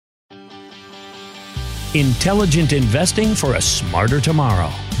Intelligent investing for a smarter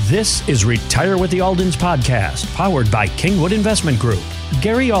tomorrow. This is Retire with the Aldens podcast, powered by Kingwood Investment Group.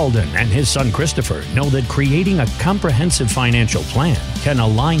 Gary Alden and his son Christopher know that creating a comprehensive financial plan can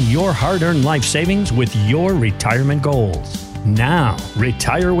align your hard-earned life savings with your retirement goals. Now,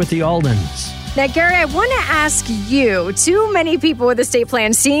 retire with the Aldens. Now, Gary, I want to ask you, too many people with estate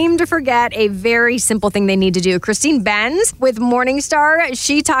plans seem to forget a very simple thing they need to do. Christine Benz with Morningstar,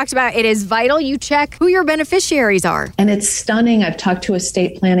 she talked about it is vital you check who your beneficiaries are. And it's stunning. I've talked to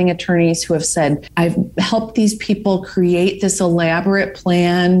estate planning attorneys who have said, I've helped these people create this elaborate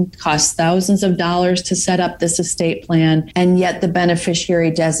plan, cost thousands of dollars to set up this estate plan, and yet the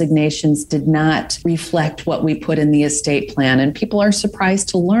beneficiary designations did not reflect what we put in the estate plan. And people are surprised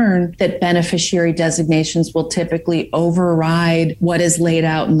to learn that beneficiary designations will typically override what is laid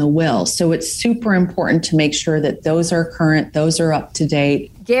out in the will. So it's super important to make sure that those are current, those are up to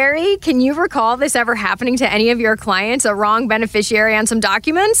date. Gary, can you recall this ever happening to any of your clients, a wrong beneficiary on some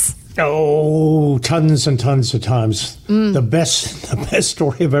documents? Oh, tons and tons of times. The best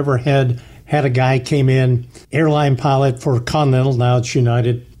story I've ever had a guy came in, airline pilot for Continental, now it's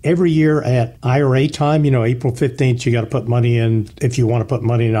United. Every year at IRA time, April 15th, you got to put money in. If you want to put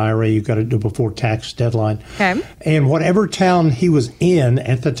money in IRA, you got to do it before tax deadline. Okay. And whatever town he was in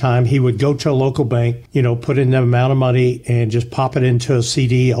at the time, he would go to a local bank, put in the amount of money and just pop it into a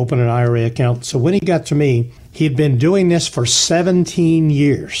CD, open an IRA account. So when he got to me, he had been doing this for 17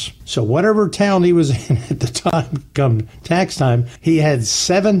 years. So whatever town he was in at the time, come tax time, he had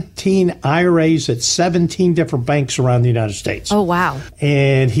 17 IRAs at 17 different banks around the United States. Oh, wow.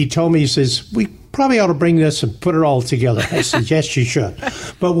 And he told me, he says, we probably ought to bring this and put it all together. I said, yes, you should.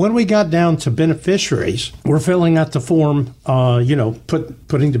 But when we got down to beneficiaries, we're filling out the form,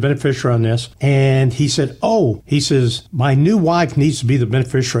 putting the beneficiary on this. And he said, my new wife needs to be the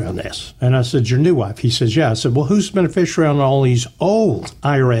beneficiary on this. And I said, your new wife? He says, yeah. I said, well, who's the beneficiary on all these old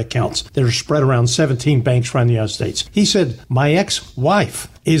IRA accounts that are spread around 17 banks around the United States? He said, my ex-wife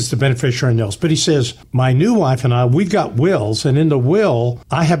is the beneficiary in those. But he says, my new wife and I, we've got wills, and in the will,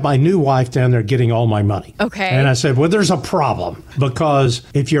 I have my new wife down there getting all my money. Okay. And I said, well, there's a problem, because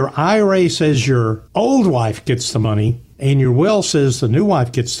if your IRA says your old wife gets the money, and your will says the new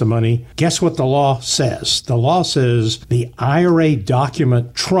wife gets the money, guess what the law says? The law says the IRA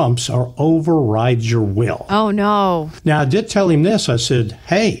document trumps or overrides your will. Oh, no. Now, I did tell him this. I said,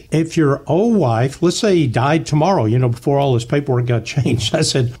 hey, if your old wife, let's say he died tomorrow, before all this paperwork got changed. I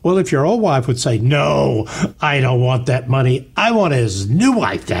said, well, if your old wife would say, no, I don't want that money, I want his new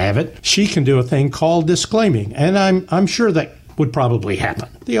wife to have it, she can do a thing called disclaiming. And I'm sure that would probably happen.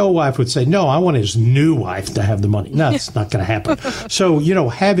 The old wife would say, no, I want his new wife to have the money. No, it's not going to happen. So,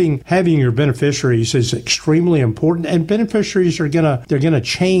 having your beneficiaries is extremely important, and beneficiaries they're going to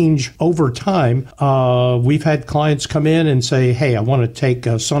change over time. We've had clients come in and say, hey, I want to take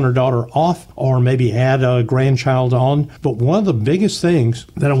a son or daughter off, or maybe add a grandchild on. But one of the biggest things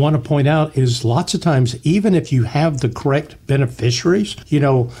that I want to point out is lots of times, even if you have the correct beneficiaries,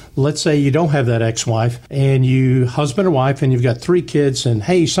 let's say you don't have that ex-wife, and you husband or wife, and you've got 3 kids, and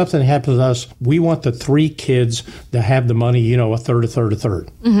hey, something happened to us, we want the 3 kids to have the money, a third.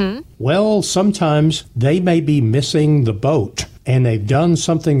 Mm-hmm. Well, sometimes they may be missing the boat, and they've done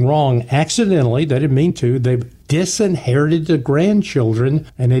something wrong accidentally. They didn't mean to. They've disinherited the grandchildren,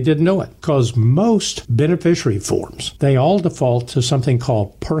 and they didn't know it. Because most beneficiary forms, they all default to something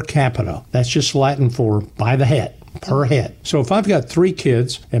called per capita. That's just Latin for by the head. Per head. So if I've got 3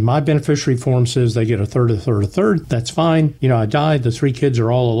 kids and my beneficiary form says they get a third, that's fine. I died, the 3 kids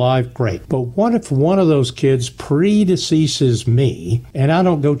are all alive, great. But what if one of those kids predeceases me and I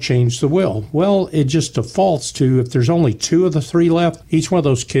don't go change the will? Well, it just defaults to, if there's only 2 of the 3 left, each one of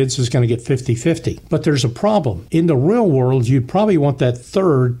those kids is going to get 50-50. But there's a problem. In the real world, you'd probably want that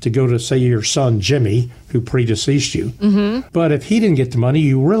third to go to, say, your son, Jimmy, who predeceased you. Mm-hmm. But if he didn't get the money,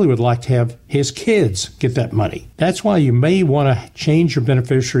 you really would like to have his kids get that money. That's why you may want to change your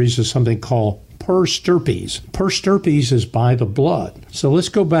beneficiaries to something called per stirpes. Per stirpes is by the blood. So let's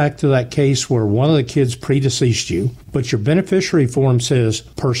go back to that case where one of the kids predeceased you, but your beneficiary form says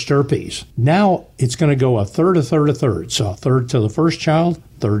per stirpes. Now it's going to go a third. So a third to the first child,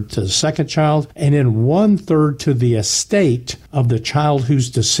 third to the second child, and then 1/3 to the estate of the child who's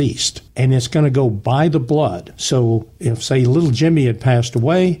deceased. And it's going to go by the blood. So if, say, little Jimmy had passed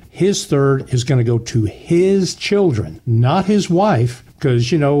away, his third is going to go to his children, not his wife,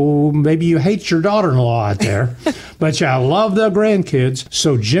 because, maybe you hate your daughter-in-law out there, but you love the grandkids.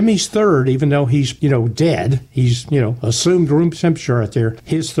 So Jimmy's third, even though he's, dead, he's, assumed room temperature out there,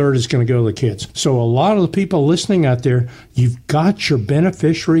 his third is going to go to the kids. So a lot of the people listening out there, you've got your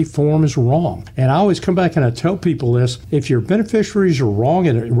beneficiary forms wrong. And I always come back and I tell people this, if your beneficiaries are wrong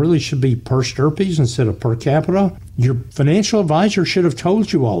and it really should be per stirpes instead of per capita, your financial advisor should have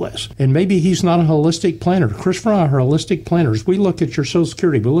told you all this. And maybe he's not a holistic planner. Christopher and I are holistic planners. We look at your Social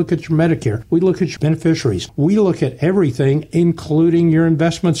Security. We look at your Medicare. We look at your beneficiaries. We look at everything, including your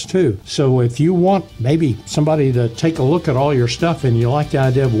investments too. So if you want maybe somebody to take a look at all your stuff and you like the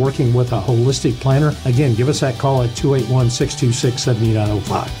idea of working with a holistic planner, again, give us that call at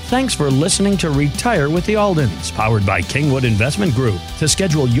 281-626-7905. Thanks for listening to Retire with the Aldens, powered by Kingwood Investment Group. To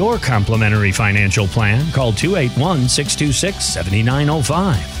schedule your complimentary financial plan, call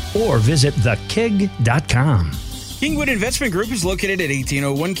 281-626-7905 or visit thekig.com. Kingwood Investment Group is located at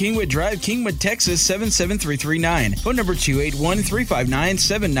 1801 Kingwood Drive, Kingwood, Texas 77339. Phone number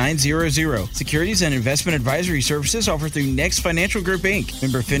 281-359-7900. Securities and investment advisory services offered through Next Financial Group, Inc.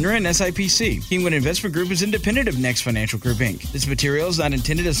 Member FINRA and SIPC. Kingwood Investment Group is independent of Next Financial Group, Inc. This material is not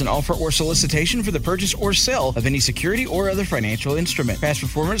intended as an offer or solicitation for the purchase or sale of any security or other financial instrument. Past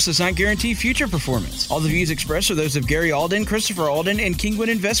performance does not guarantee future performance. All the views expressed are those of Gary Alden, Christopher Alden, and Kingwood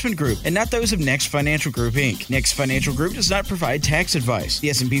Investment Group, and not those of Next Financial Group, Inc. Next Financial Group does not provide tax advice. The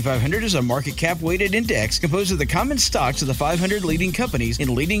S&P 500 is a market cap weighted index composed of the common stocks of the 500 leading companies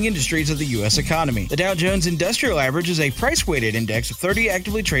in leading industries of the U.S. economy. The Dow Jones Industrial Average is a price weighted index of 30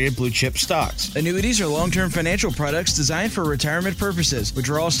 actively traded blue chip stocks. Annuities are long-term financial products designed for retirement purposes.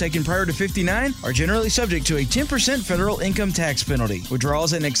 Withdrawals taken prior to 59 are generally subject to a 10% federal income tax penalty.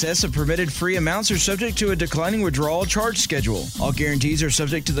 Withdrawals in excess of permitted free amounts are subject to a declining withdrawal charge schedule. All guarantees are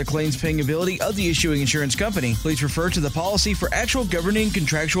subject to the claims paying ability of the issuing insurance company. Please refer to the policy for actual governing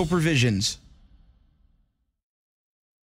contractual provisions.